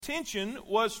intention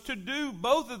was to do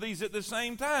both of these at the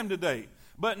same time today.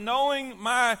 But knowing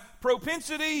my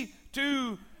propensity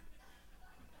to...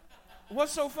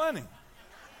 What's so funny?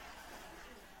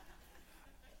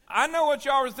 I know what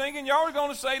y'all were thinking. Y'all were going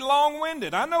to say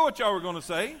long-winded. I know what y'all were going to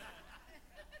say.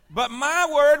 But my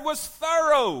word was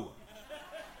thorough.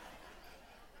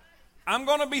 I'm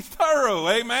going to be thorough,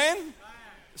 amen?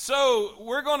 So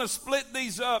we're going to split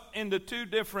these up into two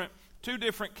different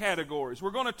categories.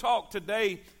 We're going to talk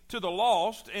today to the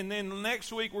lost, and then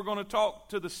next week we're going to talk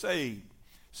to the saved.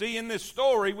 See, in this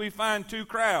story we find two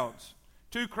crowds,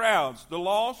 the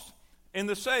lost and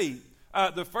the saved.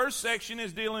 The first section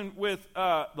is dealing with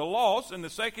the lost, and the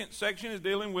second section is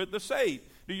dealing with the saved.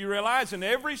 Do you realize in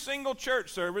every single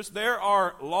church service there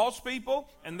are lost people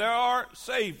and there are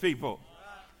saved people?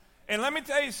 And let me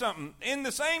tell you something. In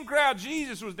the same crowd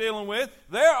Jesus was dealing with,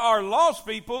 there are lost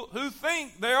people who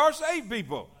think they are saved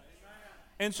people.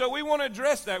 And so we want to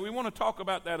address that. We want to talk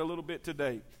about that a little bit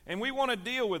today. And we want to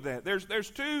deal with that. There's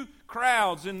two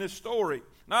crowds in this story.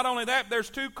 Not only that, there's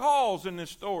two calls in this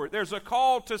story. There's a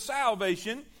call to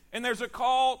salvation and there's a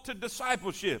call to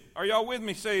discipleship. Are y'all with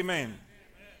me? Say amen. Amen.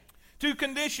 Two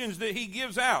conditions that he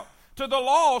gives out. To the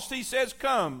lost, he says,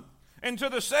 come. And to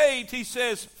the saved, he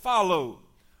says, follow.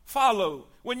 Follow.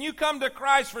 When you come to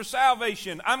Christ for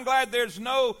salvation, I'm glad there's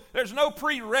no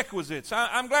prerequisites.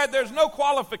 I'm glad there's no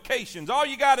qualifications. All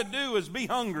you got to do is be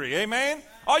hungry. Amen?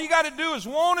 All you got to do is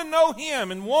want to know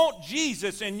Him and want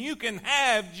Jesus, and you can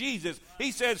have Jesus.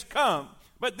 He says, come.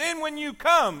 But then when you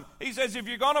come, He says, if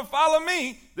you're going to follow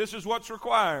me, this is what's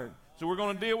required. So we're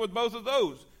going to deal with both of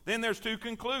those. Then there's two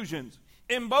conclusions.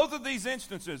 In both of these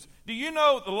instances, do you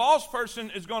know the lost person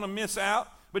is going to miss out?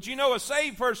 But you know a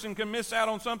saved person can miss out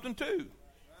on something too.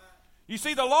 You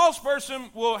see, the lost person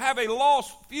will have a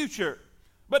lost future,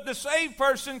 but the saved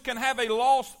person can have a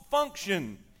lost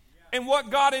function in what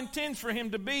God intends for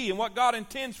him to be and what God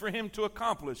intends for him to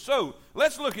accomplish. So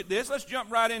let's look at this. Let's jump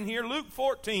right in here. Luke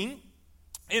 14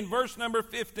 in verse number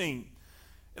 15.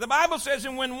 The Bible says,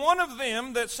 and when one of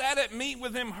them that sat at meat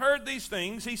with him heard these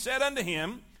things, he said unto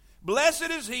him, blessed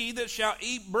is he that shall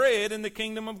eat bread in the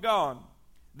kingdom of God.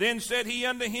 Then said he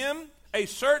unto him, a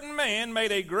certain man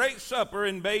made a great supper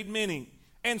and bade many,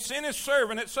 and sent his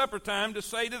servant at supper time to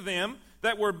say to them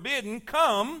that were bidden,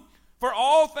 come, for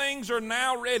all things are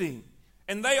now ready.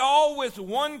 And they all with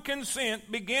one consent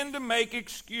began to make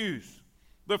excuse.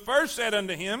 The first said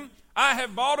unto him, I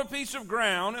have bought a piece of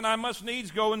ground, and I must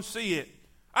needs go and see it.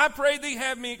 I pray thee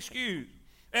have me excused.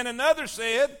 And another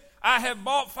said, I have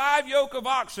bought 5 yoke of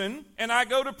oxen, and I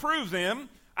go to prove them.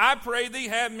 I pray thee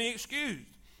have me excused.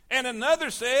 And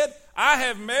another said, I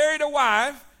have married a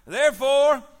wife,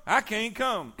 therefore I can't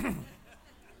come.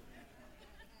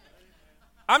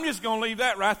 I'm just going to leave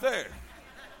that right there.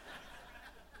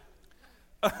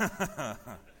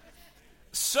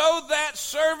 So that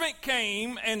servant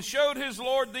came and showed his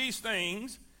Lord these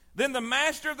things. Then the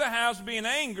master of the house, being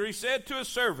angry, said to his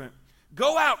servant,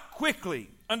 go out quickly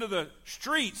unto the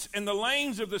streets and the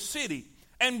lanes of the city,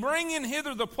 and bring in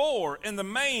hither the poor, and the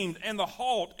maimed, and the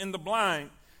halt, and the blind.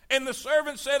 And the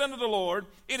servant said unto the Lord,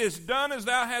 it is done as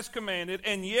thou hast commanded,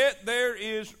 and yet there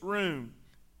is room.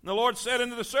 And the Lord said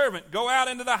unto the servant, go out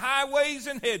into the highways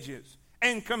and hedges,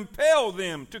 and compel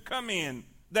them to come in,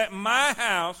 that my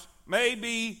house may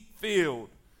be filled.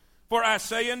 For I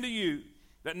say unto you,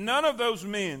 that none of those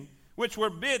men which were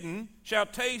bidden shall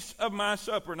taste of my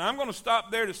supper. Now I'm going to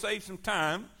stop there to save some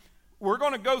time. We're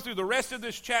going to go through the rest of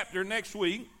this chapter next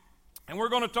week, and we're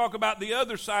going to talk about the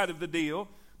other side of the deal.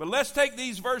 But let's take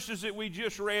these verses that we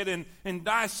just read and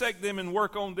dissect them and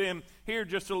work on them here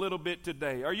just a little bit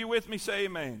today. Are you with me? Say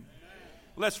amen. Amen.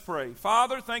 Let's pray.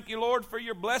 Father, thank you, Lord, for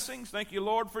your blessings. Thank you,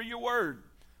 Lord, for your word.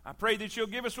 I pray that you'll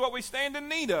give us what we stand in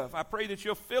need of. I pray that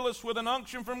you'll fill us with an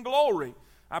unction from glory.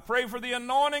 I pray for the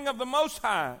anointing of the Most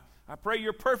High. I pray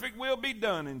your perfect will be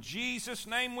done. In Jesus'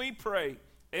 name we pray.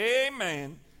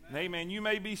 Amen. Amen. Amen. You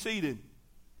may be seated.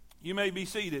 You may be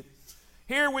seated.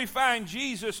 Here we find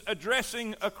Jesus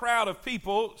addressing a crowd of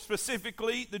people,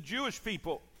 specifically the Jewish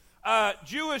people,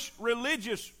 Jewish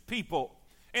religious people.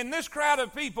 And this crowd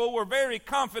of people were very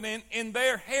confident in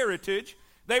their heritage.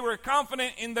 They were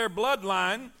confident in their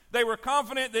bloodline. They were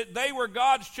confident that they were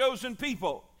God's chosen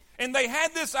people. And they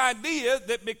had this idea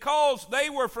that because they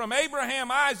were from Abraham,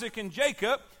 Isaac, and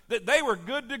Jacob, that they were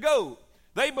good to go.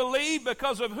 They believed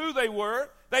because of who they were.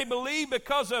 They believed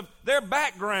because of their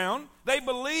background. They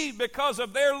believed because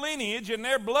of their lineage and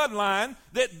their bloodline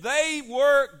that they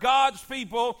were God's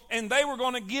people and they were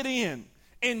going to get in.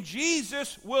 And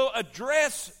Jesus will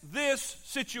address this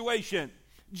situation.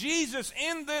 Jesus,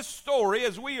 in this story,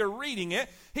 as we are reading it,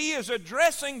 he is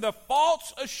addressing the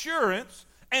false assurance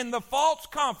and the false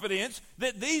confidence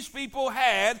that these people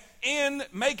had in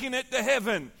making it to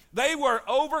heaven. They were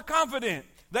overconfident.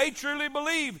 They truly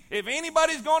believed if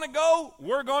anybody's going to go,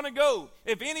 we're going to go.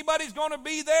 If anybody's going to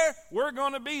be there, we're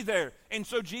going to be there. And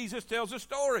so Jesus tells a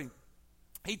story.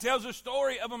 He tells a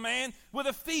story of a man with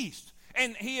a feast.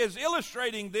 And he is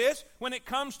illustrating this when it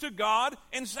comes to God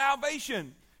and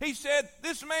salvation. He said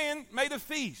this man made a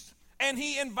feast, and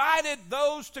he invited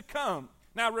those to come.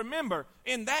 Now remember,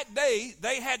 in that day,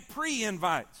 they had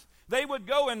pre-invites. They would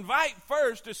go invite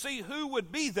first to see who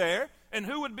would be there and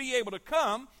who would be able to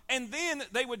come, and then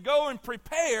they would go and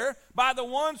prepare by the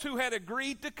ones who had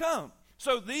agreed to come.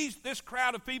 So this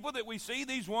crowd of people that we see,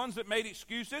 these ones that made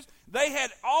excuses, they had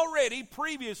already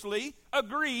previously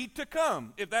agreed to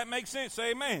come. If that makes sense, say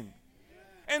amen.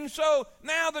 And so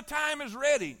now the time is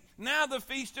ready. Now the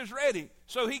feast is ready.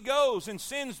 So he goes and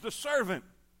sends the servant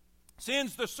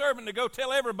to go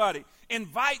tell everybody,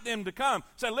 invite them to come.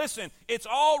 Say, listen, it's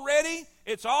all ready,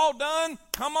 it's all done,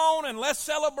 come on and let's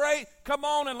celebrate, come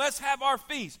on and let's have our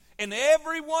feast. And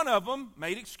every one of them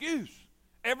made excuse.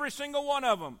 Every single one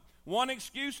of them. One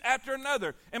excuse after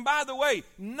another. And by the way,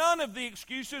 none of the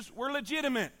excuses were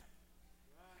legitimate.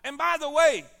 And by the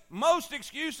way, most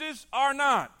excuses are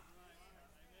not.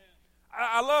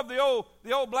 I love the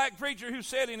old black preacher who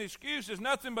said an excuse is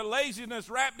nothing but laziness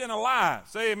wrapped in a lie.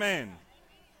 Say amen.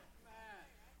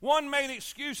 One made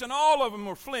excuse and all of them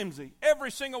were flimsy. Every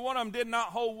single one of them did not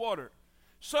hold water.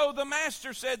 So the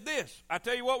master said this, I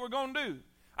tell you what we're going to do.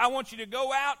 I want you to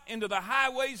go out into the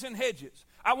highways and hedges.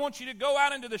 I want you to go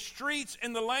out into the streets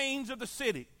and the lanes of the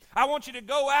city. I want you to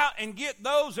go out and get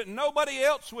those that nobody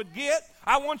else would get.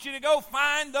 I want you to go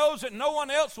find those that no one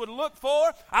else would look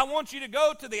for. I want you to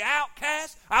go to the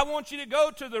outcasts. I want you to go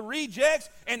to the rejects.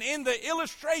 And in the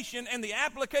illustration and the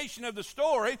application of the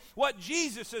story, what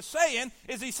Jesus is saying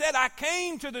is he said, I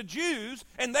came to the Jews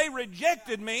and they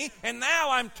rejected me, and now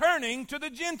I'm turning to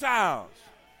the Gentiles.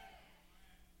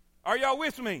 Are y'all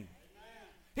with me?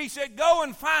 He said, go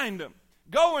and find them.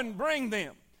 Go and bring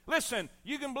them. Listen,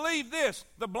 you can believe this.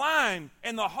 The blind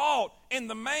and the halt and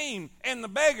the maimed and the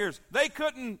beggars, they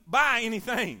couldn't buy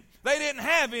anything. They didn't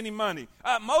have any money.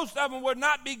 Most of them would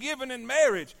not be given in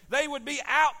marriage. They would be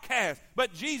outcast.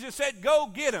 But Jesus said, go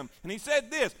get them. And he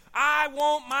said this, I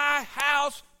want my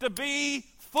house to be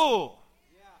full.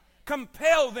 Yeah.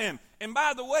 Compel them. And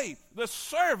by the way, the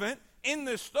servant in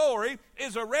this story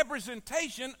is a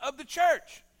representation of the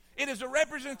church. It is a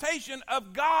representation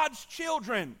of God's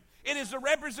children. It is a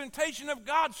representation of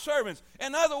God's servants.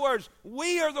 In other words,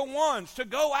 we are the ones to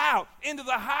go out into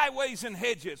the highways and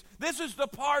hedges. This is the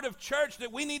part of church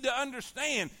that we need to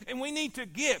understand and we need to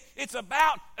get. It's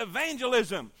about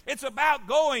evangelism. It's about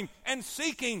going and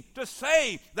seeking to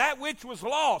save that which was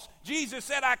lost. Jesus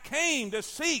said, I came to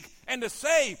seek and to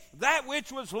save that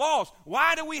which was lost.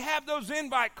 Why do we have those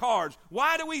invite cards?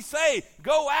 Why do we say,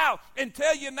 go out and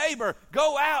tell your neighbor,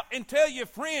 go out and tell your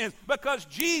friends? Because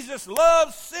Jesus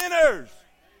loves sinners.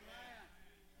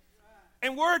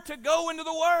 And we're to go into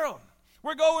the world.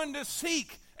 We're going to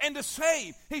seek and to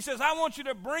save. He says, I want you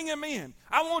to bring them in.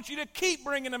 I want you to keep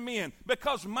bringing them in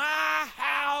because my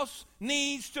house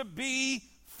needs to be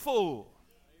full.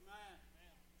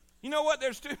 You know what?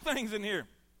 There's two things in here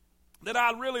that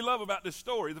I really love about this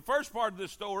story. The first part of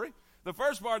this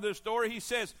story, he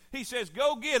says,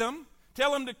 go get them,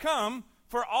 tell them to come,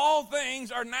 for all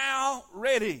things are now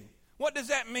ready. What does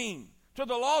that mean? To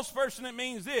the lost person, it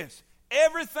means this.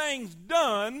 Everything's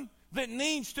done that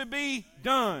needs to be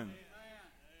done.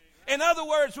 In other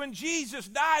words, when Jesus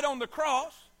died on the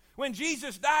cross, when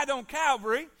Jesus died on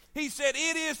Calvary, he said,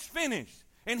 it is finished.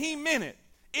 And he meant it.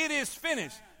 It is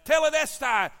finished.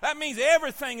 Tetelestai, that means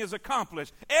everything is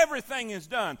accomplished. Everything is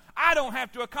done. I don't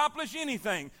have to accomplish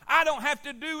anything. I don't have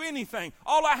to do anything.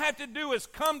 All I have to do is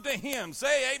come to him.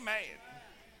 Say amen.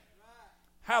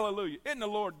 Hallelujah. Isn't the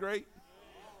Lord great?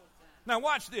 Now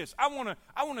watch this. I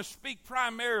want to speak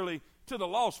primarily to the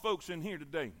lost folks in here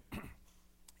today.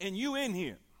 And you in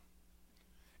here.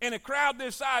 In a crowd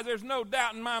this size, there's no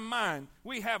doubt in my mind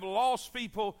we have lost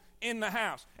people in the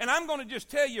house. And I'm going to just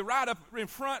tell you right up in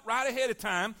front, right ahead of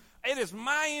time, it is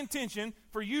my intention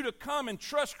for you to come and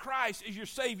trust Christ as your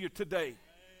Savior today.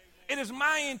 It is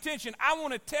my intention. I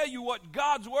want to tell you what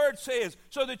God's Word says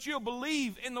so that you'll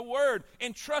believe in the Word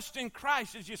and trust in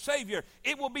Christ as your Savior.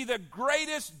 It will be the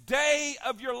greatest day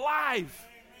of your life.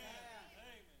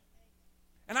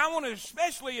 And I want to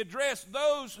especially address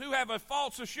those who have a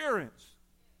false assurance.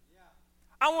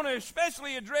 I want to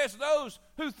especially address those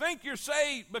who think you're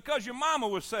saved because your mama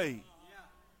was saved.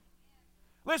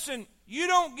 Listen, You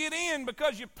don't get in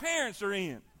because your parents are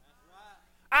in.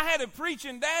 I had a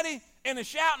preaching daddy and a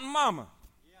shouting mama.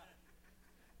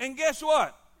 And guess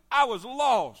what? I was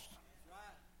lost.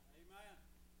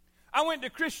 I went to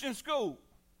Christian school.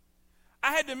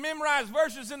 I had to memorize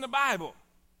verses in the Bible.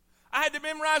 I had to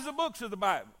memorize the books of the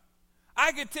Bible.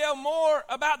 I could tell more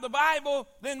about the Bible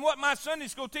than what my Sunday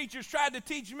school teachers tried to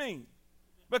teach me,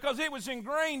 because it was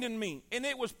ingrained in me and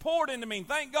it was poured into me.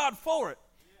 Thank God for it.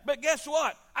 But guess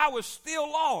what? I was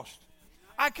still lost.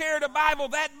 I carried a Bible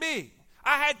that big.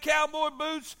 I had cowboy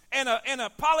boots and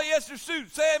a polyester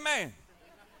suit. Say amen.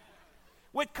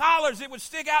 With collars that would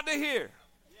stick out to here.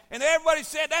 And everybody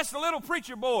said, that's the little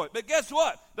preacher boy. But guess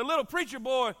what? The little preacher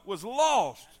boy was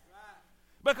lost.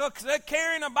 Because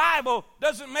carrying a Bible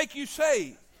doesn't make you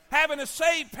saved. Having a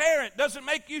saved parent doesn't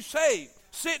make you saved.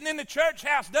 Sitting in the church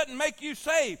house doesn't make you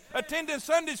saved. Attending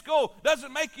Sunday school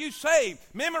doesn't make you saved.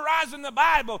 Memorizing the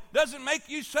Bible doesn't make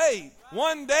you saved.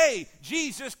 One day,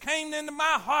 Jesus came into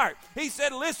my heart. He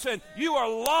said, listen, you are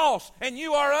lost and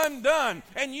you are undone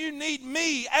and you need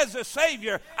me as a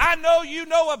Savior. I know you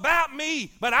know about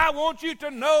me, but I want you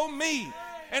to know me.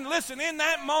 And listen, in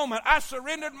that moment, I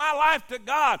surrendered my life to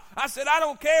God. I said, I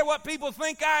don't care what people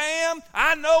think I am.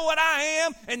 I know what I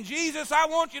am. And Jesus, I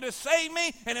want you to save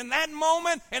me. And in that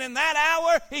moment and in that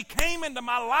hour, He came into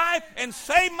my life and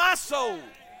saved my soul.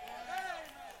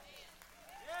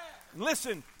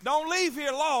 Listen, don't leave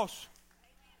here lost.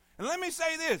 And let me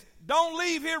say this, don't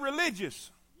leave here religious.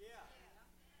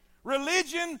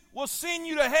 Religion will send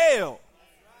you to hell.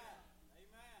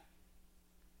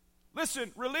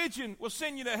 Listen, religion will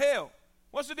send you to hell.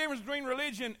 What's the difference between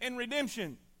religion and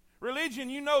redemption? Religion,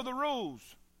 you know the rules.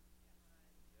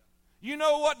 You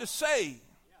know what to say.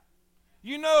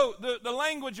 You know the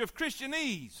language of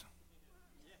Christianese.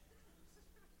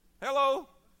 Hello?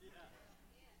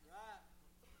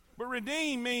 But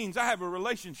redeem means I have a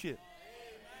relationship.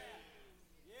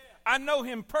 I know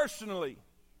Him personally.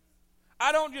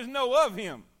 I don't just know of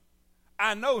Him.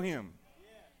 I know Him.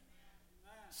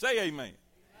 Say amen.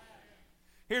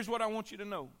 Here's what I want you to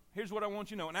know. Here's what I want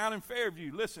you to know. And out in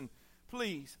Fairview, listen,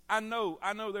 please, I know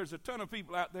there's a ton of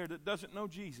people out there that doesn't know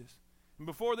Jesus. And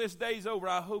before this day's over,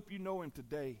 I hope you know Him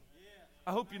today.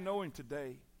 I hope you know Him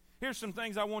today. Here's some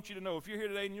things I want you to know. If you're here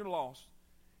today and you're lost,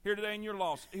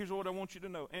 here's what I want you to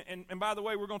know. And by the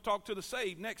way, we're going to talk to the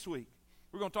saved next week.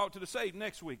 We're going to talk to the saved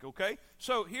next week, okay?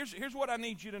 So here's what I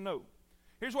need you to know.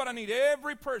 Here's what I need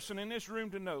every person in this room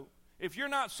to know. If you're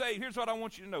not saved, here's what I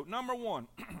want you to know. Number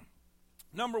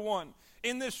one,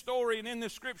 in this story and in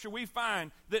this scripture, we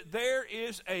find that there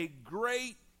is a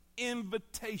great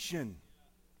invitation.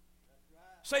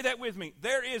 Say that with me.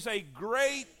 There is a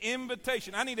great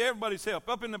invitation. I need everybody's help.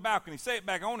 Up in the balcony, say it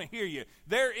back. I want to hear you.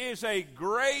 There is a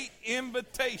great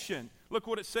invitation. Look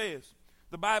what it says.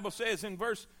 The Bible says in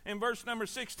verse number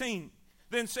 16,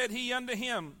 then said he unto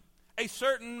him, a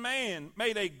certain man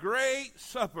made a great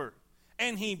supper,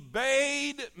 and he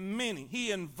bade many.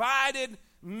 He invited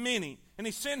many. And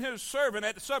he sent his servant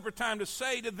at the supper time to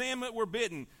say to them that were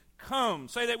bidden, come.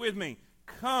 Say that with me.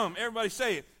 Come. Everybody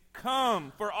say it.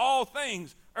 Come, for all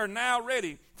things are now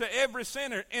ready. To every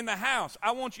sinner in the house,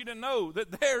 I want you to know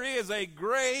that there is a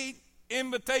great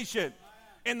invitation.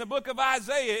 In the book of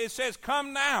Isaiah, it says,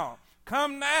 come now.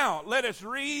 Come now, let us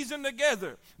reason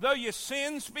together. Though your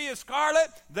sins be as scarlet,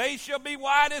 they shall be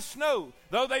white as snow.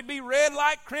 Though they be red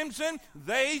like crimson,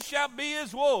 they shall be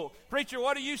as wool. Preacher,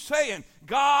 what are you saying?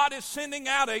 God is sending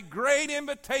out a great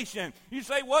invitation. You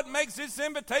say, what makes this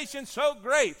invitation so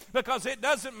great? Because it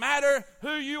doesn't matter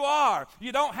who you are.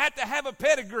 You don't have to have a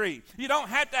pedigree. You don't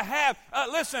have to have,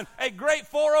 a great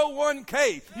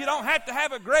 401k. You don't have to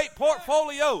have a great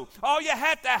portfolio. All you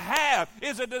have to have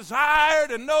is a desire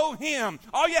to know Him.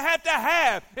 All you have to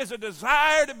have is a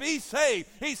desire to be saved.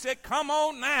 He said, come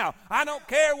on now. I don't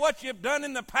care what you've done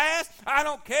in the past. I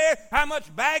don't care how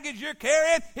much baggage you're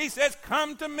carrying. He says,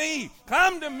 come to me.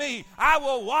 Come to me. I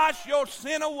will wash your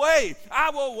sin away. I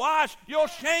will wash your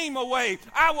shame away.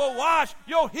 I will wash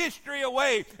your history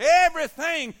away.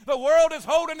 Everything the world is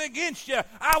holding against you,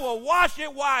 I will wash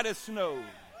it white as snow.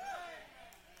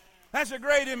 That's a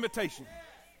great invitation.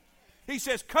 He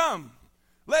says, come,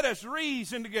 let us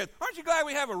reason together. Aren't you glad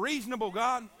we have a reasonable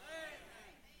God?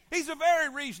 He's a very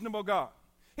reasonable God.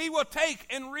 He will take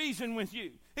and reason with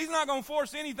you. He's not going to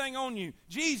force anything on you.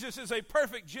 Jesus is a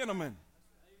perfect gentleman.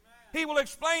 He will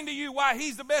explain to you why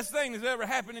He's the best thing that's ever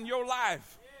happened in your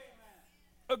life.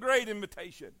 A great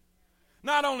invitation.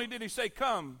 Not only did He say,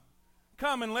 come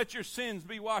and let your sins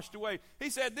be washed away. He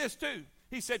said this too.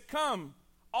 He said, come,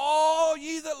 all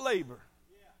ye that labor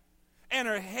and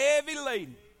are heavy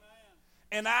laden,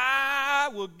 and I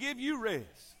will give you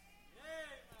rest.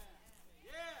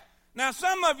 Now,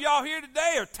 some of y'all here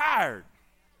today are tired.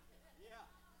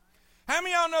 How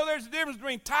many of y'all know there's a difference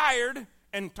between tired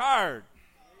and tired?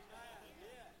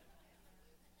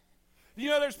 You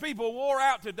know, there's people wore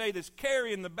out today that's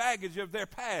carrying the baggage of their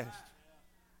past.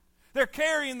 They're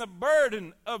carrying the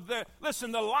burden of the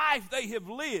life they have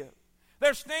lived.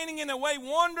 They're standing in the way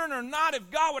wondering or not if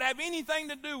God would have anything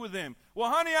to do with them. Well,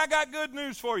 honey, I got good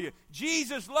news for you.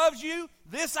 Jesus loves you.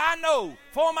 This I know,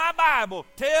 for my Bible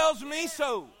tells me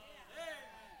so.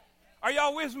 Are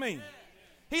y'all with me?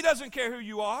 He doesn't care who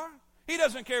you are. He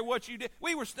doesn't care what you did.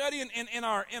 We were studying in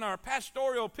our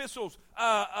pastoral epistles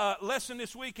lesson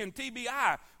this week in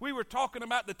TBI. We were talking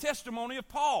about the testimony of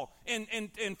Paul in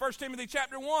 1 Timothy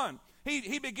chapter 1.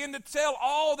 He began to tell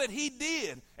all that he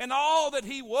did and all that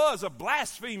he was, a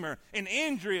blasphemer and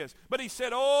injurious. But he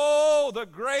said, oh, the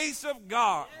grace of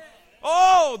God.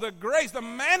 Oh, the grace, the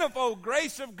manifold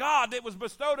grace of God that was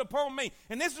bestowed upon me.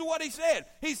 And this is what he said.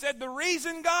 He said, the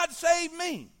reason God saved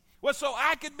me was so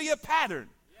I could be a pattern.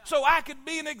 So I could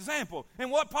be an example. And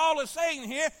what Paul is saying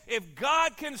here, if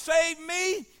God can save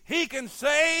me, he can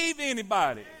save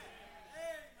anybody.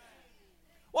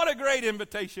 What a great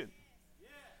invitation.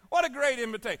 What a great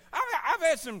invitation. I've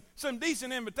had some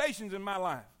decent invitations in my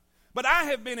life. But I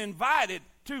have been invited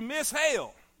to miss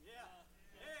hell.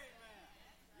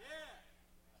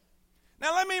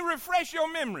 Now let me refresh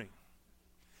your memory.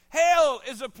 Hell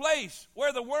is a place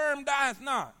where the worm dieth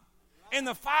not, and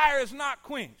the fire is not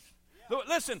quenched.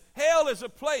 Listen, hell is a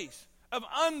place of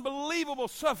unbelievable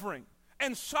suffering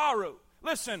and sorrow.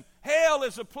 Listen, hell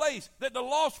is a place that the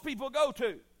lost people go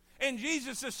to. And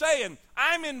Jesus is saying,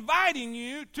 I'm inviting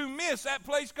you to miss that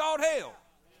place called hell.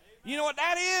 You know what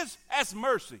that is? That's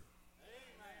mercy.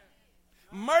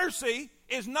 Mercy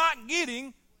is not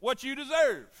getting what you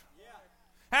deserve.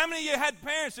 How many of you had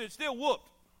parents that still whooped?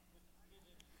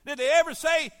 Did they ever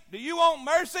say, do you want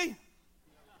mercy?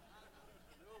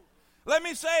 Let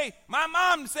me say, my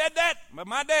mom said that, but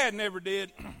my dad never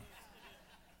did.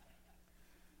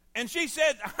 And she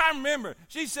said, I remember,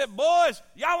 she said, boys,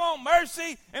 y'all want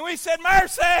mercy? And we said,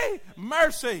 mercy,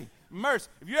 mercy, mercy.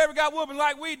 If you ever got whooping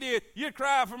like we did, you'd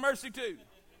cry for mercy too.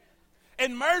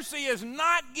 And mercy is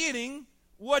not getting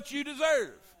what you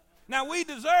deserve. Now, we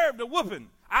deserved a whooping.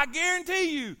 I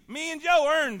guarantee you, me and Joe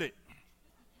earned it.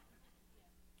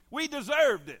 We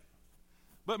deserved it.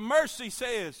 But mercy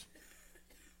says,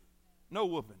 no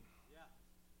whooping.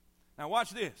 Now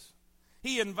watch this.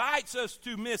 He invites us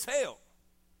to miss hell.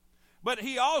 But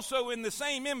he also, in the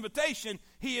same invitation,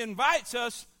 he invites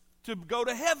us to go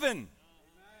to heaven.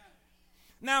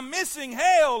 Now missing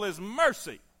hell is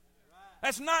mercy.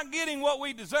 That's not getting what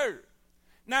we deserve.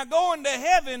 Now going to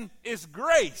heaven is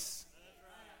grace.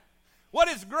 What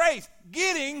is grace?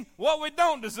 Getting what we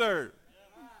don't deserve.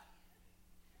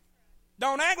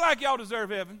 Don't act like y'all deserve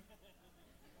heaven.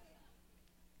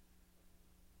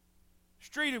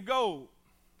 Street of gold,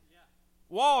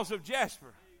 walls of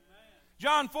jasper.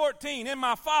 John 14, in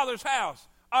my Father's house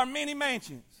are many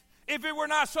mansions. If it were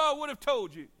not so, I would have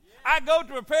told you. I go to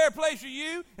prepare a place for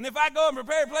you, and if I go and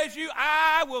prepare a place for you,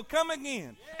 I will come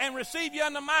again and receive you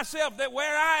unto myself, that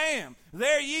where I am,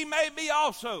 there ye may be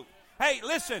also. Hey,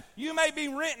 listen, you may be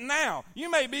renting now. You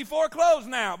may be foreclosed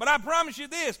now, but I promise you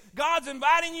this, God's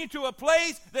inviting you to a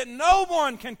place that no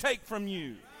one can take from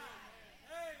you.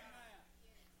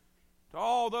 To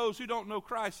all those who don't know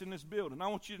Christ in this building, I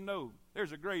want you to know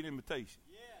there's a great invitation.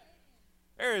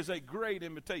 There is a great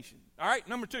invitation. All right,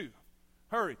 number 2,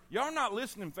 hurry. Y'all not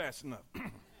listening fast enough.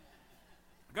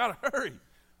 Got to hurry.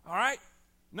 All right,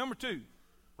 number 2,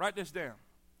 write this down.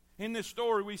 In this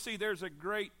story, we see there's a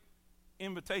great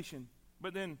invitation,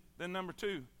 but then number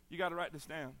 2, you got to write this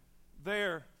down.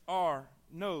 There are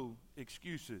no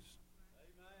excuses.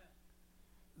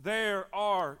 There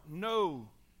are no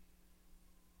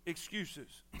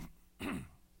excuses.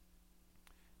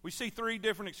 We see 3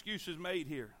 different excuses made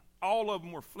here. All of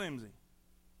them were flimsy.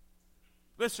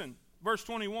 Listen, verse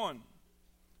 21.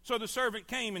 So the servant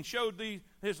came and showed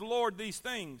his Lord these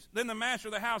things. Then the master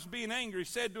of the house, being angry,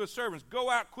 said to his servants, go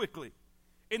out quickly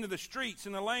into the streets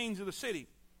and the lanes of the city,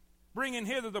 bringing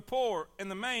hither the poor and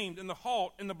the maimed and the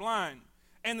halt and the blind.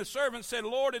 And the servant said,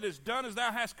 Lord, it is done as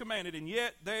thou hast commanded, and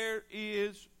yet there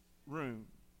is room.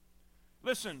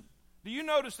 Listen, do you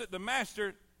notice that the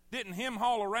master didn't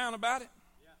hem-haul around about it?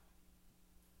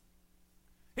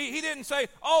 He didn't say,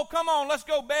 oh, come on, let's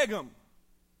go beg them.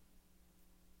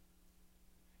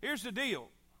 Here's the deal.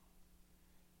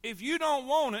 If you don't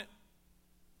want it,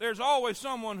 there's always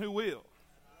someone who will.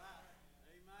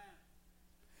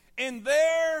 And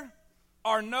there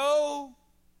are no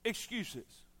excuses.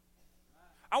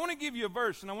 I want to give you a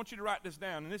verse, and I want you to write this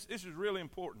down, and this is really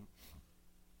important.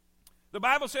 The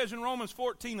Bible says in Romans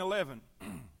 14:11,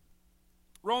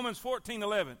 Romans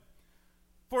 14:11,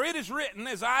 for it is written,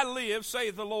 as I live,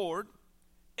 saith the Lord,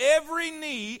 every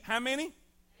knee, how many?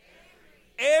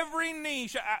 Every knee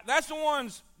shall, that's the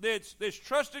ones that's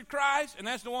trusted Christ, and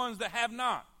that's the ones that have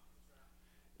not.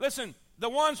 Listen, the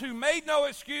ones who made no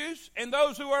excuse and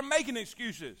those who are making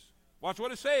excuses. Watch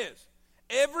what it says.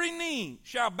 Every knee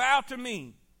shall bow to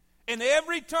me, and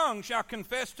every tongue shall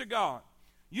confess to God.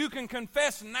 You can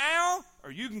confess now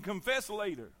or you can confess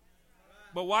later.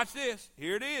 But watch this.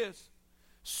 Here it is.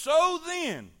 So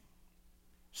then,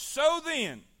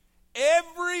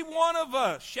 every one of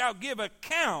us shall give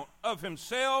account of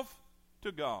himself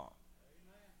to God.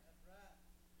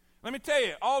 Let me tell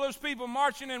you, all those people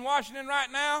marching in Washington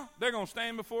right now, they're going to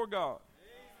stand before God.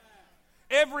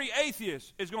 Every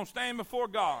atheist is going to stand before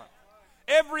God.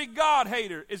 Every God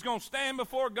hater is going to stand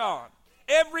before God.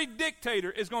 Every dictator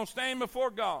is going to stand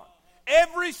before God.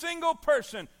 Every single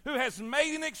person who has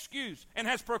made an excuse and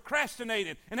has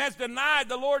procrastinated and has denied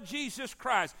the Lord Jesus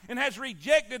Christ and has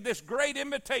rejected this great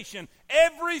invitation,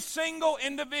 every single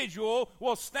individual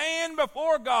will stand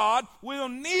before God, will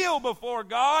kneel before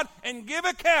God, and give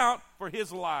account for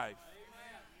his life.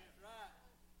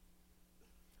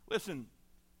 Listen,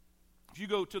 if you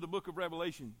go to the book of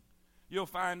Revelation, you'll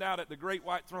find out at the great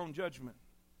white throne judgment,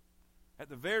 at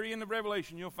the very end of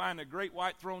Revelation, you'll find a great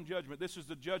white throne judgment. This is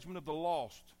the judgment of the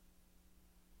lost.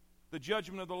 The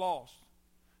judgment of the lost.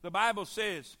 The Bible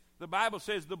says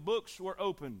the books were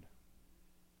opened.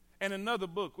 And another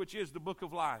book, which is the book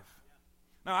of life.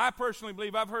 Now, I personally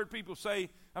believe, I've heard people say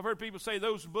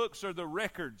those books are the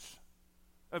records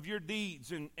of your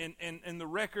deeds and the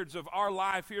records of our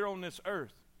life here on this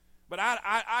earth. But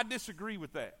I disagree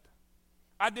with that.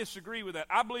 I disagree with that.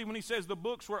 I believe when he says the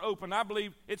books were open, I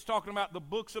believe it's talking about the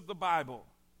books of the Bible.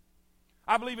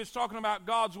 I believe it's talking about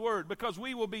God's Word, because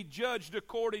we will be judged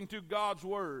according to God's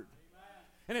Word. Amen.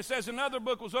 And it says another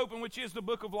book was open, which is the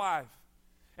book of life.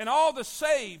 And all the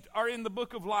saved are in the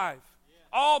book of life.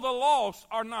 Yeah. All the lost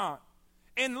are not.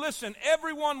 And listen,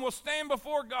 everyone will stand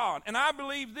before God. And I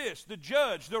believe this, the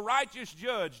judge, the righteous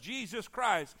judge, Jesus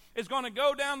Christ, is going to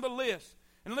go down the list.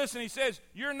 And listen, he says,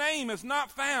 your name is not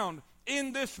found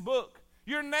in this book.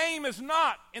 Your name is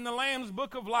not in the Lamb's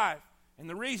book of life. And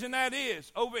the reason that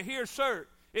is, over here, sir,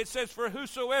 it says, for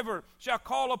whosoever shall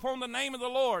call upon the name of the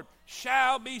Lord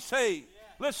shall be saved.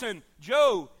 Yeah. Listen,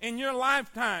 Joe, in your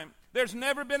lifetime, there's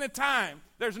never been a time,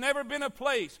 there's never been a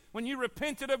place when you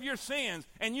repented of your sins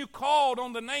and you called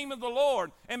on the name of the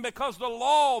Lord, and because the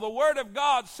law, the Word of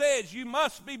God says you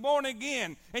must be born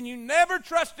again, and you never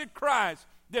trusted Christ,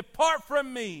 depart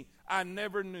from me, I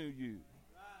never knew you.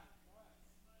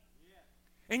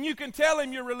 And you can tell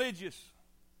him you're religious.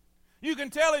 You can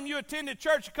tell him you attended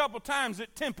church a couple times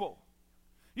at Temple.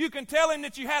 You can tell him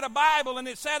that you had a Bible and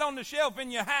it sat on the shelf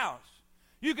in your house.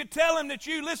 You can tell him that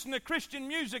you listen to Christian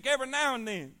music every now and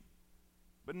then.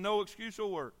 But no excuse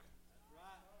will work.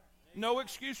 No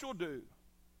excuse will do.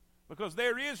 Because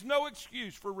there is no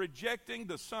excuse for rejecting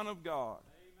the Son of God.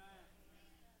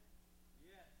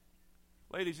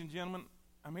 Ladies and gentlemen,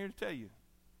 I'm here to tell you,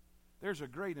 there's a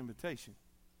great invitation.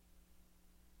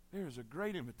 There is a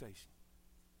great invitation.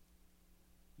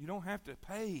 You don't have to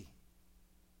pay.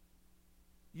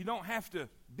 You don't have to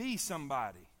be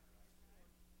somebody.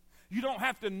 You don't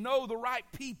have to know the right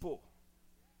people.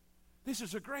 This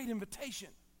is a great invitation.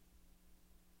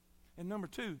 And number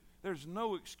two, there's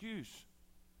no excuse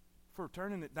for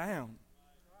turning it down.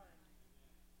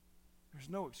 There's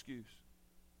no excuse.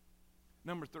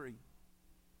 Number three,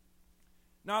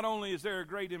 not only is there a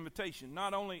great invitation,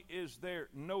 not only is there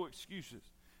no excuses,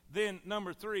 then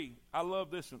number three, I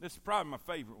love this one. This is probably my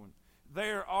favorite one.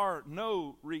 There are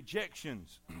no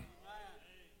rejections.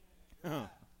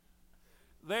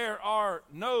 There are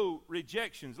no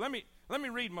rejections. Let me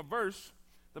read my verse.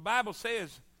 The Bible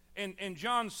says in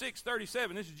John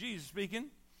 6:37, this is Jesus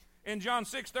speaking. In John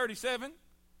 6:37,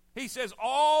 he says,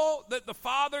 all that the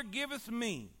Father giveth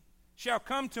me shall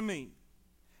come to me,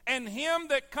 and him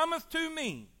that cometh to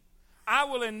me I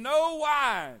will in no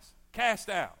wise cast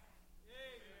out.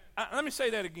 Let me say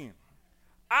that again.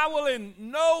 I will in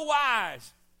no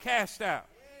wise cast out.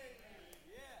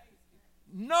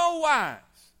 No wise.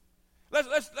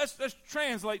 Let's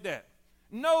translate that.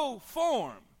 No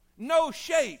form, no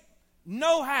shape,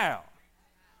 no how.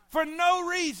 For no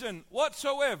reason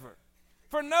whatsoever.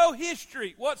 For no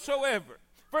history whatsoever.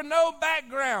 For no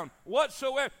background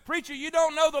whatsoever. Preacher, you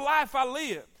don't know the life I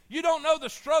live. You don't know the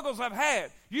struggles I've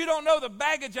had. You don't know the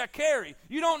baggage I carry.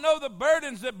 You don't know the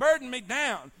burdens that burden me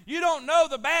down. You don't know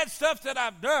the bad stuff that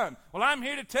I've done. Well, I'm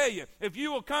here to tell you, if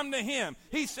you will come to him,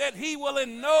 he said he will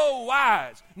in no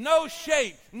wise, no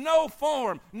shape, no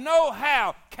form, no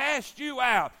how cast you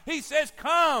out. He says,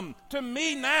 come to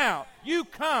me now. You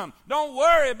come. Don't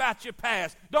worry about your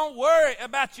past. Don't worry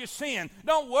about your sin.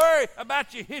 Don't worry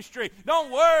about your history.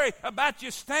 Don't worry about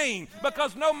your stain.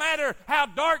 Because no matter how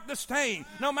dark the stain,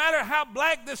 no matter how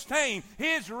black the stain,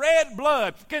 his red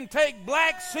blood can take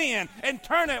black sin and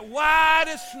turn it white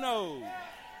as snow.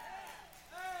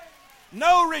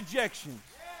 No rejection.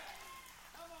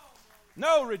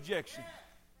 No rejection.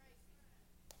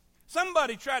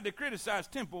 Somebody tried to criticize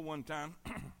Temple one time.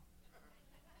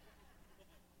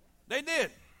 They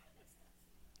did.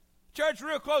 Church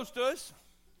real close to us.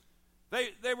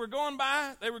 They were going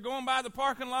by the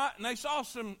parking lot, and they saw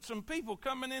some people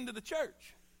coming into the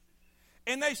church.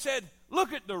 And they said,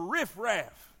 look at the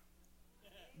riffraff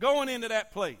going into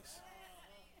that place.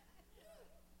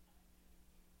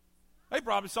 They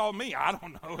probably saw me. I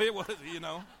don't know. It was, you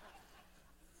know.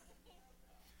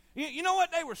 You know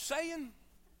what they were saying?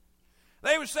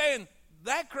 They were saying,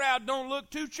 that crowd don't look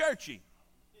too churchy.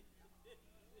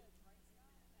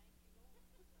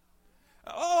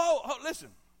 Oh, listen.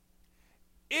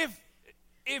 If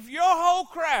your whole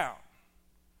crowd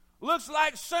looks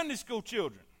like Sunday school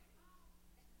children,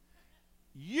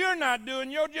 you're not doing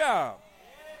your job.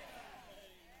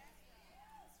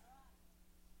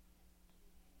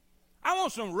 I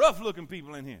want some rough-looking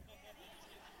people in here.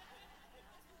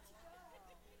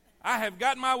 I have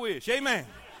got my wish. Amen.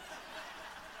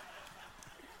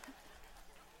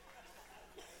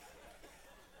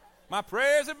 My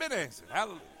prayers have been answered.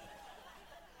 Hallelujah.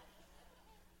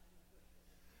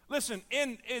 Listen,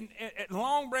 at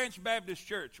Long Branch Baptist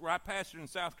Church, where I pastored in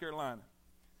South Carolina,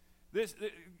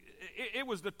 it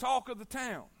was the talk of the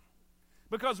town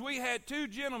because we had two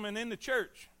gentlemen in the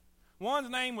church. One's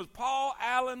name was Paul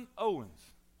Allen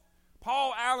Owens.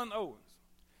 Paul Allen Owens.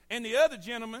 And the other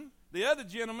gentleman,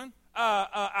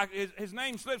 his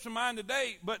name slips my mind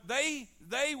today, but they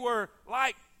were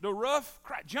like the rough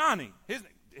Johnny. It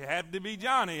had to be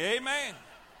Johnny, amen.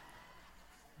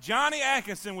 Johnny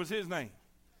Atkinson was his name.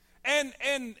 And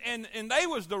they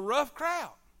was the rough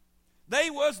crowd.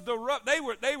 They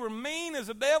were mean as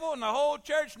the devil, and the whole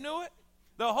church knew it.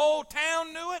 The whole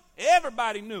town knew it.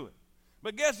 Everybody knew it.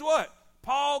 But guess what?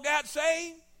 Paul got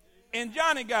saved, and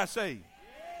Johnny got saved.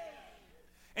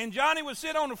 And Johnny would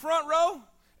sit on the front row,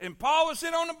 and Paul would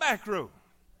sit on the back row.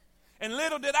 And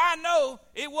little did I know,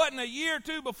 it wasn't a year or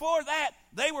two before that,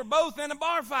 they were both in a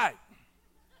bar fight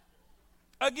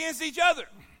against each other.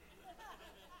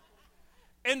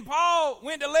 And Paul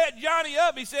went to let Johnny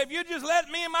up. He said, if you just let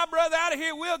me and my brother out of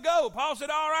here, we'll go. Paul said,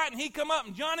 all right. And he come up,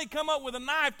 and Johnny come up with a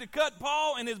knife to cut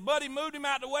Paul, and his buddy moved him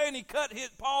out the way, and he cut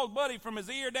Paul's buddy from his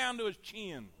ear down to his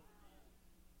chin.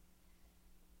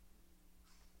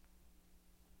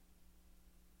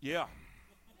 Yeah.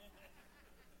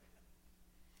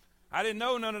 I didn't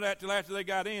know none of that till after they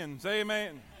got in. Say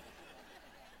amen.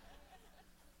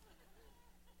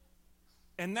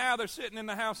 And now they're sitting in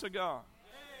the house of God.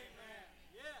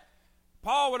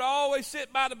 Paul would always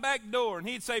sit by the back door, and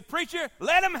he'd say, preacher,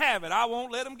 let him have it. I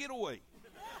won't let him get away.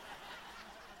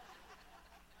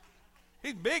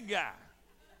 He's a big guy.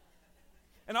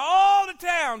 And all the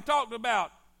town talked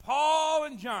about Paul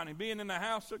and Johnny being in the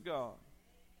house of God.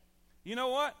 You know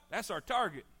what? That's our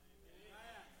target.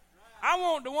 I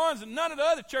want the ones that none of the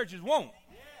other churches want.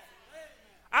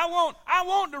 I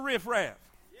want the riffraff.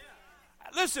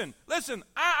 Listen,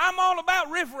 I'm all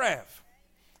about riffraff.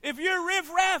 If you're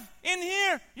riffraff in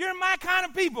here, you're my kind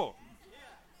of people.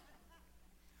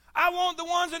 I want the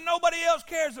ones that nobody else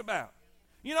cares about.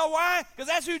 You know why? Because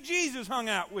that's who Jesus hung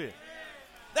out with.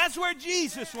 That's where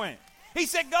Jesus went. He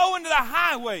said, go into the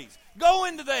highways. Go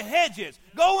into the hedges.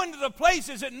 Go into the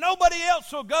places that nobody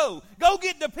else will go. Go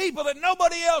get the people that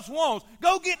nobody else wants.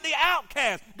 Go get the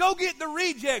outcasts. Go get the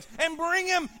rejects and bring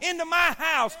them into my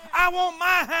house. I want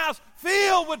my house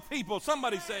filled with people.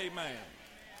 Somebody say amen.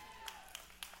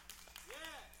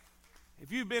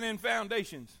 If you've been in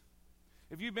foundations,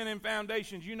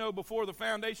 you know before the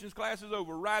foundations class is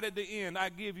over, right at the end, I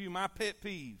give you my pet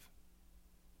peeve.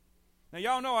 Now,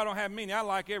 y'all know I don't have many. I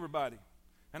like everybody.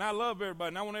 And I love everybody,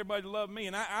 and I want everybody to love me.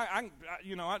 And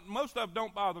most of them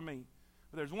don't bother me.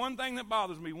 But there's one thing that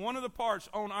bothers me. One of the parts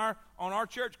on our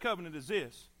church covenant is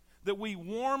this, that we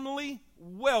warmly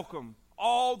welcome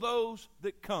all those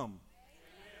that come.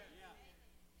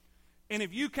 And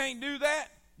if you can't do that,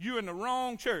 you're in the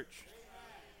wrong church.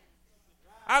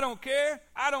 I don't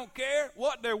care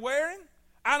what they're wearing.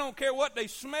 I don't care what they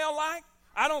smell like.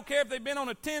 I don't care if they've been on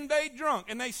a 10-day drunk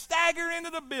and they stagger into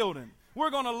the building. We're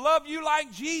going to love you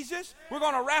like Jesus. We're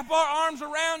going to wrap our arms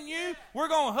around you. We're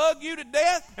going to hug you to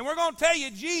death. And we're going to tell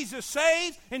you Jesus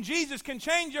saves and Jesus can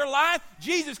change your life.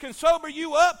 Jesus can sober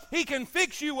you up. He can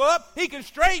fix you up. He can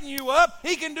straighten you up.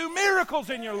 He can do miracles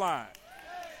in your life.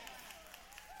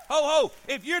 Ho, ho.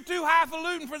 If you're too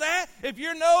highfalutin for that, if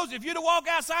you're to walk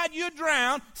outside, you'd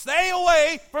drown, stay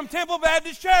away from Temple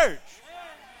Baptist Church.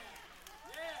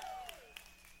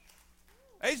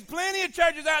 There's plenty of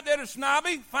churches out there that are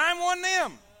snobby. Find one of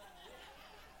them.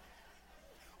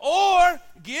 Or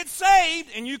get saved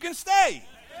and you can stay.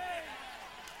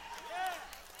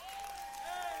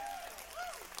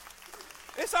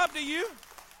 It's up to you.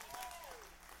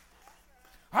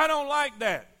 I don't like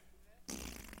that.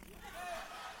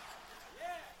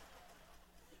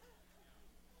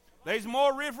 There's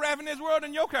more riffraff in this world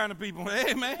than your kind of people.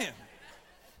 Amen.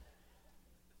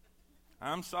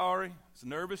 I'm sorry. It's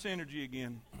nervous energy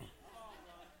again.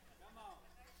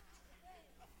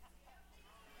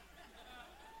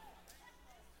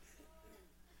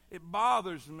 It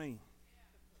bothers me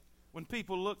when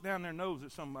people look down their nose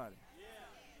at somebody.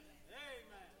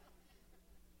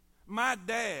 My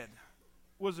dad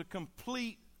was a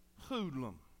complete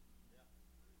hoodlum.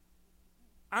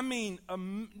 I mean,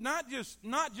 not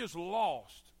just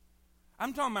lost.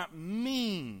 I'm talking about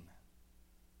mean.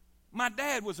 My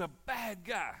dad was a bad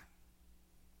guy.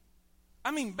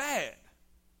 I mean bad.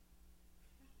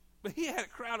 But he had a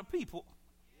crowd of people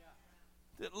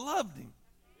that loved him.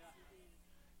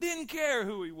 Didn't care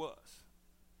who he was.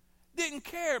 Didn't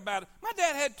care about it. My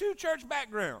dad had 2 church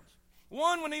backgrounds.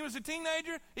 One, when he was a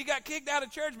teenager, he got kicked out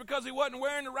of church because he wasn't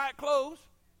wearing the right clothes.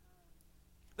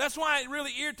 That's why it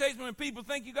really irritates me when people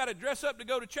think you got to dress up to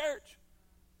go to church.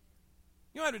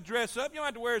 You don't have to dress up. You don't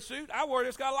have to wear a suit. I wore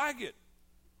this. I like it.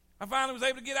 I finally was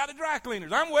able to get out of dry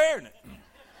cleaners. I'm wearing it.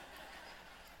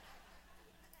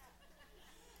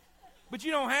 But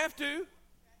you don't have to.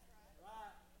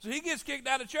 So he gets kicked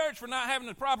out of church for not having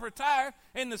the proper attire.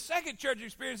 And the second church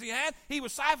experience he had, he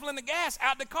was siphoning the gas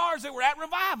out the cars that were at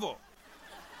revival.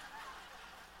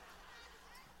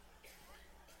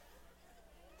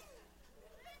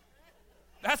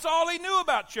 That's all he knew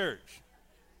about church.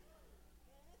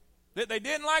 That they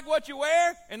didn't like what you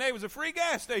wear, and there was a free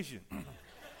gas station.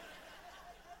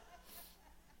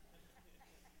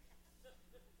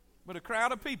 But a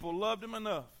crowd of people loved him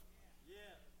enough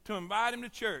to invite him to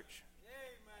church.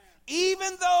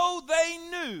 Even though they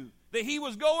knew that he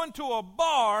was going to a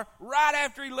bar right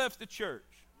after he left the church.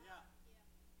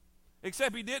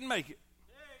 Except he didn't make it.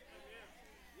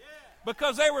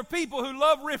 Because there were people who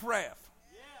loved riffraff.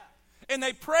 And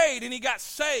they prayed and he got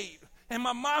saved. And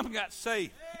my mom got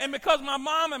saved. And because my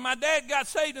mom and my dad got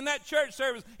saved in that church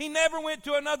service, he never went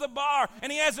to another bar.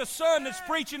 And he has a son that's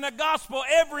preaching the gospel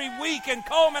every week in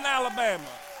Coleman, Alabama.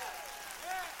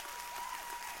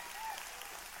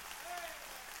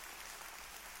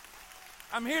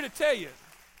 I'm here to tell you,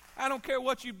 I don't care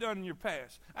what you've done in your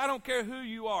past. I don't care who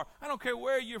you are. I don't care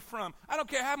where you're from. I don't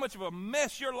care how much of a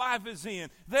mess your life is in.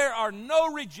 There are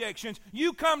no rejections.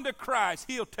 You come to Christ,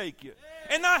 He'll take you.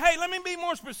 And now, hey, let me be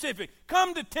more specific.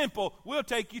 Come to Temple, we'll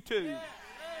take you too.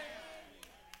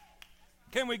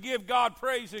 Can we give God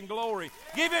praise and glory?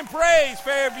 Give Him praise,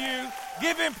 Fairview.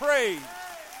 Give Him praise.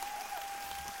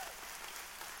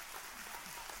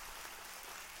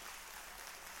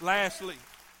 Lastly,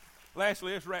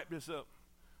 let's wrap this up.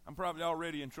 I'm probably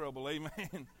already in trouble,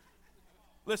 amen.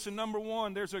 Listen, number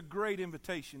one, there's a great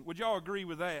invitation. Would y'all agree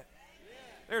with that?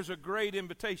 There's a great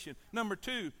invitation. Number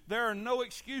two, there are no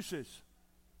excuses.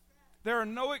 There are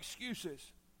no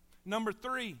excuses. Number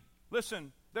three,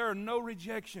 listen, there are no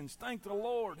rejections. Thank the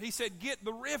Lord. He said, get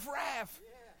the riffraff.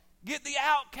 Get the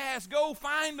outcasts. Go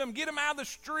find them. Get them out of the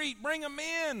street. Bring them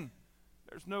in.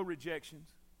 There's no rejections.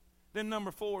 Then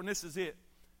number four, and this is it.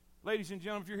 Ladies and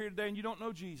gentlemen, if you're here today and you don't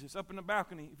know Jesus, up in the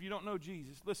balcony, if you don't know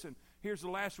Jesus, listen, here's the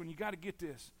last one. You got to get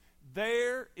this.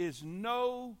 There is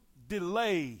no delay.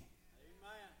 Amen.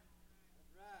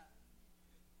 That's right.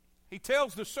 He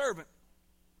tells the servant,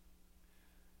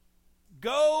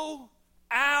 go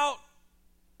out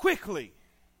quickly.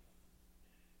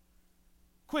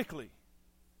 Quickly.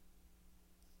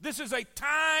 This is a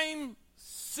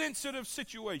time-sensitive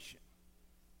situation.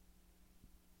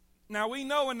 Now, we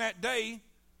know in that day,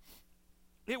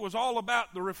 it was all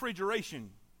about the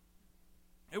refrigeration.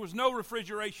 There was no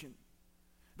refrigeration.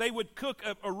 They would cook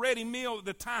a ready meal at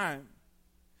the time.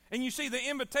 And you see, the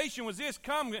invitation was this,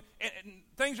 come, and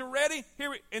things are ready,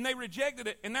 and they rejected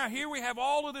it. And now here we have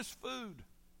all of this food.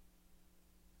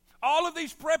 All of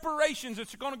these preparations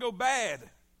that's going to go bad.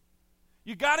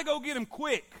 You got to go get them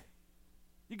quick.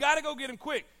 You got to go get them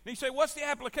quick. And you say, what's the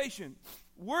application?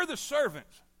 We're the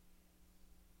servants.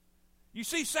 You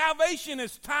see, salvation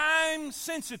is time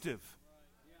sensitive.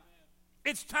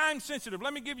 It's time sensitive.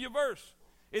 Let me give you a verse.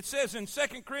 It says in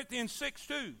 2 Corinthians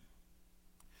 6:2,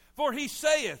 for he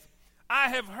saith, I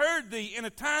have heard thee in a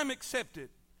time accepted,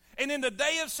 and in the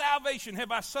day of salvation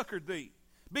have I succored thee.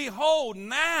 Behold,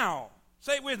 now,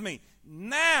 say it with me,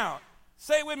 now,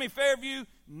 say it with me, Fairview,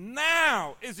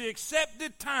 now is the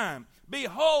accepted time.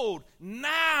 Behold,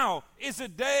 now is the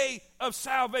day of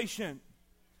salvation.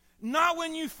 Not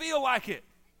when you feel like it.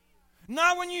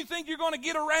 Not when you think you're going to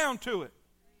get around to it.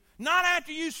 Not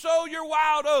after you sow your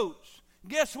wild oats.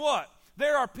 Guess what?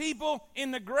 There are people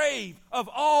in the grave of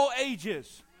all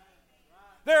ages.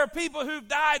 There are people who've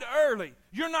died early.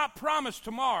 You're not promised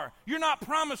tomorrow. You're not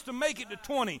promised to make it to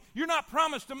 20. You're not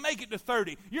promised to make it to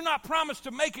 30. You're not promised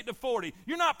to make it to 40.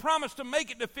 You're not promised to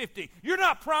make it to 50. You're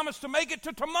not promised to make it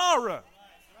to tomorrow.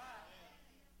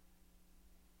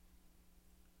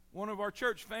 One of our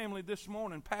church family this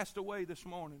morning passed away this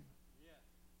morning.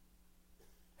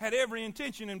 Had every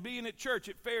intention in being at church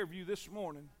at Fairview this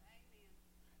morning.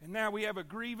 And now we have a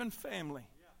grieving family,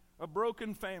 a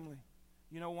broken family.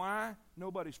 You know why?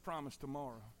 Nobody's promised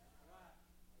tomorrow.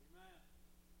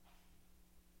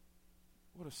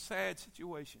 What a sad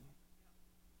situation.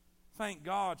 Thank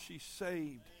God she's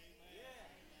saved.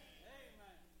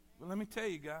 But let me tell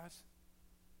you guys,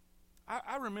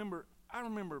 I remember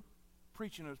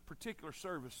preaching a particular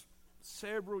service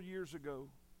several years ago.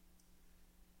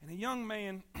 And a young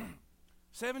man,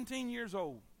 17 years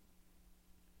old,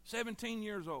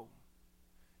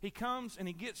 he comes and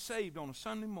he gets saved on a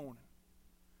Sunday morning.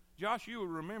 Josh, you would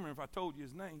remember if I told you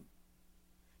his name.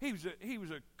 He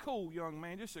was a cool young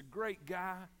man, just a great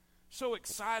guy, so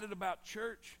excited about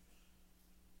church.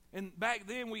 And back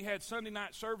then we had Sunday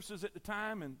night services at the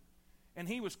time, and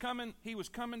he was coming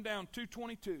down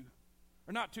 222.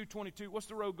 Or not 222, what's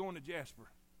the road going to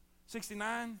Jasper?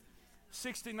 69?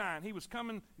 69. He was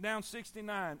coming down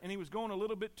 69, and he was going a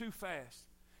little bit too fast.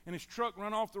 And his truck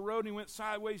ran off the road, and he went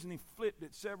sideways, and he flipped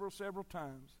it several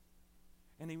times.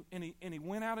 And he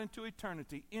went out into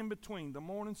eternity in between the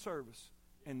morning service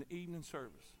and the evening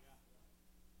service.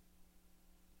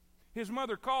 His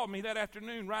mother called me that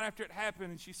afternoon right after it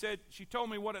happened, and she told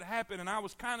me what had happened, and I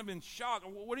was kind of in shock.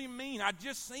 What do you mean? I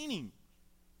just seen him.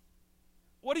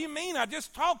 What do you mean? I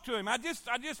just talked to him.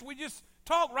 We just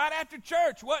talked right after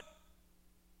church. What's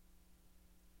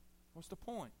the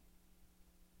point?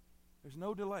 There's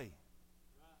no delay.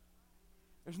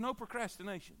 There's no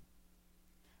procrastination.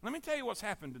 Let me tell you what's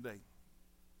happened today.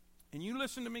 And you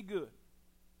listen to me good.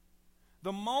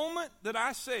 The moment that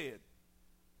I said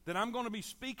that I'm going to be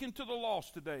speaking to the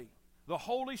lost today, the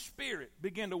Holy Spirit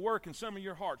began to work in some of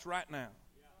your hearts right now.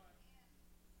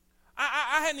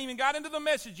 I hadn't even got into the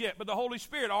message yet, but the Holy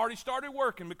Spirit already started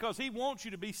working because He wants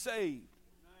you to be saved.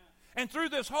 And through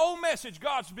this whole message,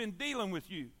 God's been dealing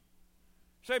with you.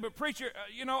 Say, but preacher,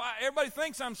 everybody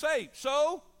thinks I'm saved.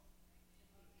 So?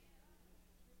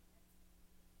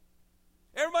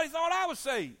 Everybody thought I was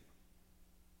saved.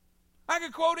 I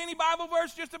could quote any Bible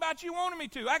verse just about you wanted me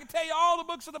to. I could tell you all the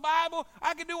books of the Bible.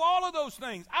 I could do all of those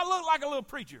things. I look like a little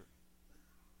preacher.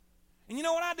 And you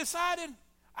know what I decided?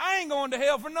 I ain't going to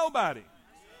hell for nobody.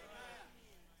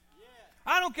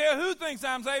 I don't care who thinks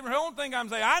I'm saved or who don't think I'm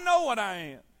saved. I know what I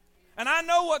am. And I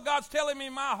know what God's telling me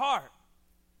in my heart.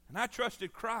 And I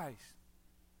trusted Christ.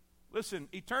 Listen,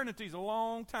 eternity's a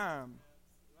long time.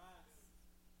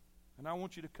 And I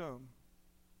want you to come.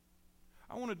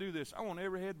 I want to do this. I want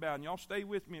every head bowed. And y'all stay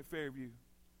with me at Fairview.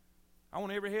 I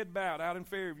want every head bowed out in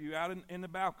Fairview, out in the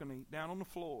balcony, down on the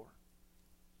floor.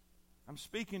 I'm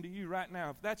speaking to you right now.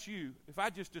 If that's you, if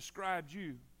I just described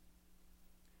you,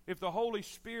 if the Holy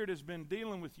Spirit has been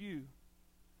dealing with you,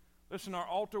 listen, our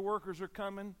altar workers are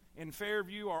coming. In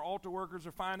Fairview, our altar workers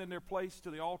are finding their place to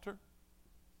the altar.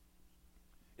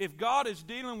 If God is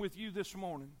dealing with you this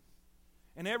morning,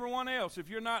 and everyone else, if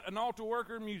you're not an altar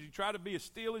worker in music, try to be as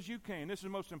still as you can. This is the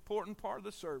most important part of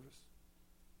the service.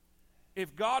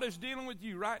 If God is dealing with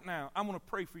you right now, I'm going to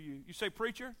pray for you. You say,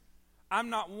 preacher, I'm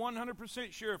not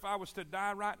 100% sure if I was to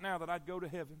die right now that I'd go to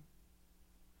heaven.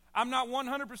 I'm not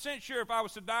 100% sure if I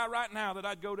was to die right now that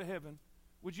I'd go to heaven.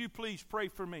 Would you please pray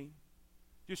for me?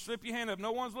 Just slip your hand up.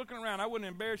 No one's looking around. I wouldn't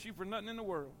embarrass you for nothing in the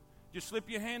world. Just slip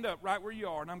your hand up right where you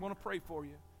are, and I'm going to pray for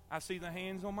you. I see the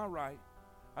hands on my right.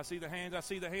 I see the hands. I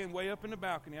see the hand way up in the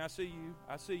balcony. I see you.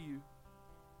 I see you.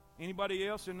 Anybody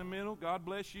else in the middle? God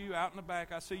bless you. Out in the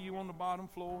back. I see you on the bottom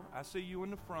floor. I see you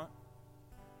in the front.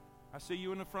 I see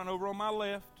you in the front over on my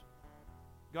left.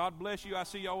 God bless you. I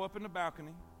see y'all up in the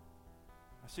balcony.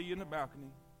 I see you in the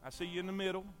balcony. I see you in the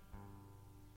middle.